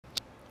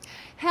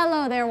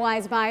Hello there,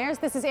 wise buyers.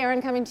 This is Erin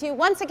coming to you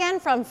once again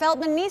from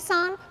Feldmann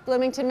Nissan,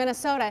 Bloomington,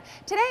 Minnesota.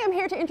 Today I'm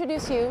here to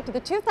introduce you to the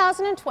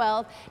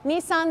 2012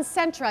 Nissan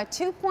Sentra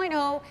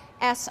 2.0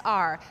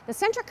 SR. The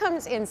Sentra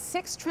comes in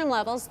 6 trim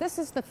levels. This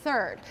is the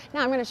third.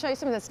 Now I'm going to show you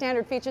some of the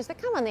standard features that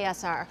come on the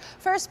SR.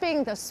 First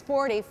being the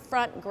sporty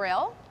front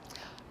grille,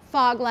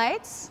 fog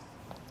lights.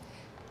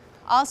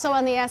 Also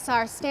on the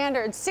SR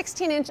standard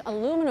 16-inch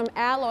aluminum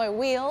alloy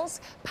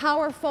wheels,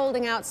 power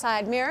folding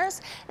outside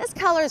mirrors. This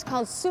color is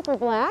called Super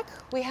Black.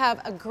 We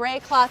have a gray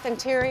cloth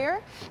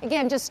interior.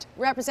 Again, just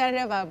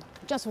representative of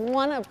just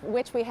one of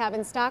which we have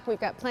in stock.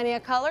 We've got plenty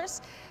of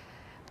colors.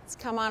 Let's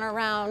come on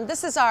around.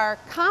 This is our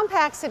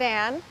compact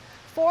sedan,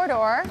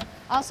 4-door,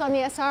 also on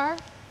the SR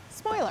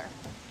spoiler.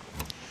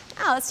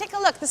 Now let's take a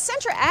look. The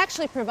Sentra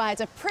actually provides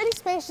a pretty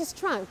spacious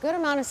trunk, good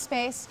amount of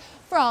space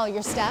for all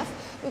your stuff.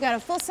 We've got a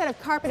full set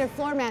of carpeted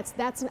floor mats.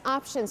 That's an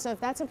option, so if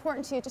that's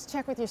important to you, just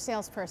check with your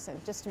salesperson,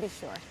 just to be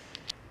sure.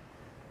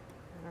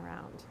 And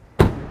around.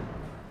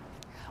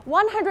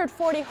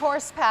 140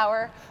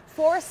 horsepower,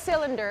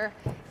 4-cylinder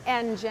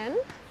engine,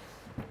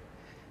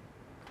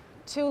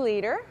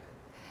 2-liter.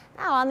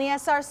 Now on the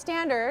SR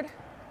standard,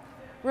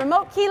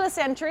 remote keyless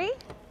entry,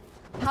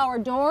 power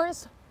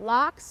doors,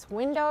 locks,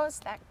 windows,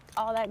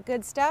 all that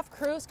good stuff,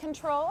 cruise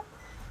control.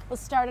 We'll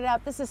start it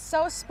up. This is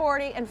so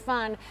sporty and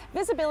fun.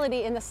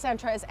 Visibility in the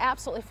Sentra is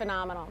absolutely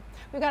phenomenal.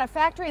 We've got a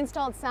factory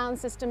installed sound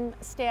system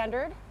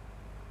standard,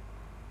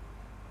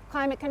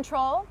 climate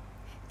control.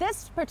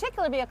 This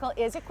particular vehicle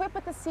is equipped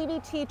with the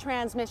CVT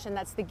transmission.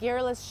 That's the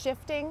gearless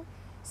shifting,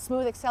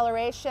 smooth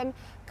acceleration,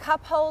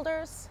 cup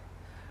holders,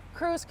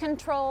 cruise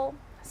control,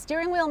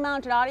 steering wheel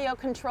mounted audio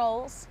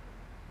controls.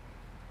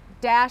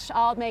 Dash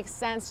all makes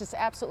sense, just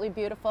absolutely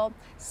beautiful.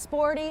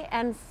 Sporty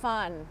and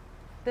fun.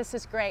 This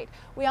is great.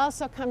 We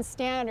also come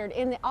standard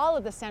in all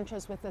of the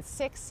Sentras with the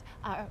 6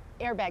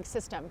 airbag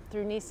system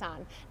through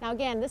Nissan. Now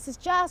again, this is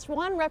just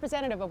one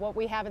representative of what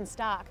we have in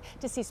stock.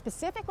 To see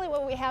specifically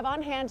what we have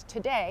on hand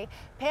today,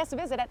 pay us a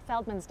visit at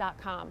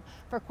feldmanns.com.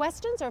 For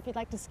questions or if you'd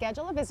like to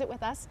schedule a visit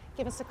with us,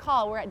 give us a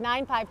call. We're at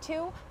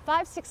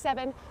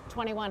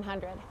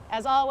 952-567-2100.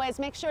 As always,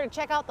 make sure to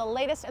check out the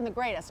latest and the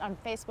greatest on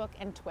Facebook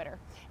and Twitter.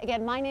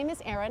 Again, my name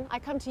is Erin. I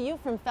come to you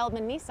from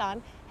Feldmann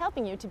Nissan,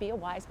 helping you to be a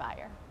wise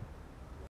buyer.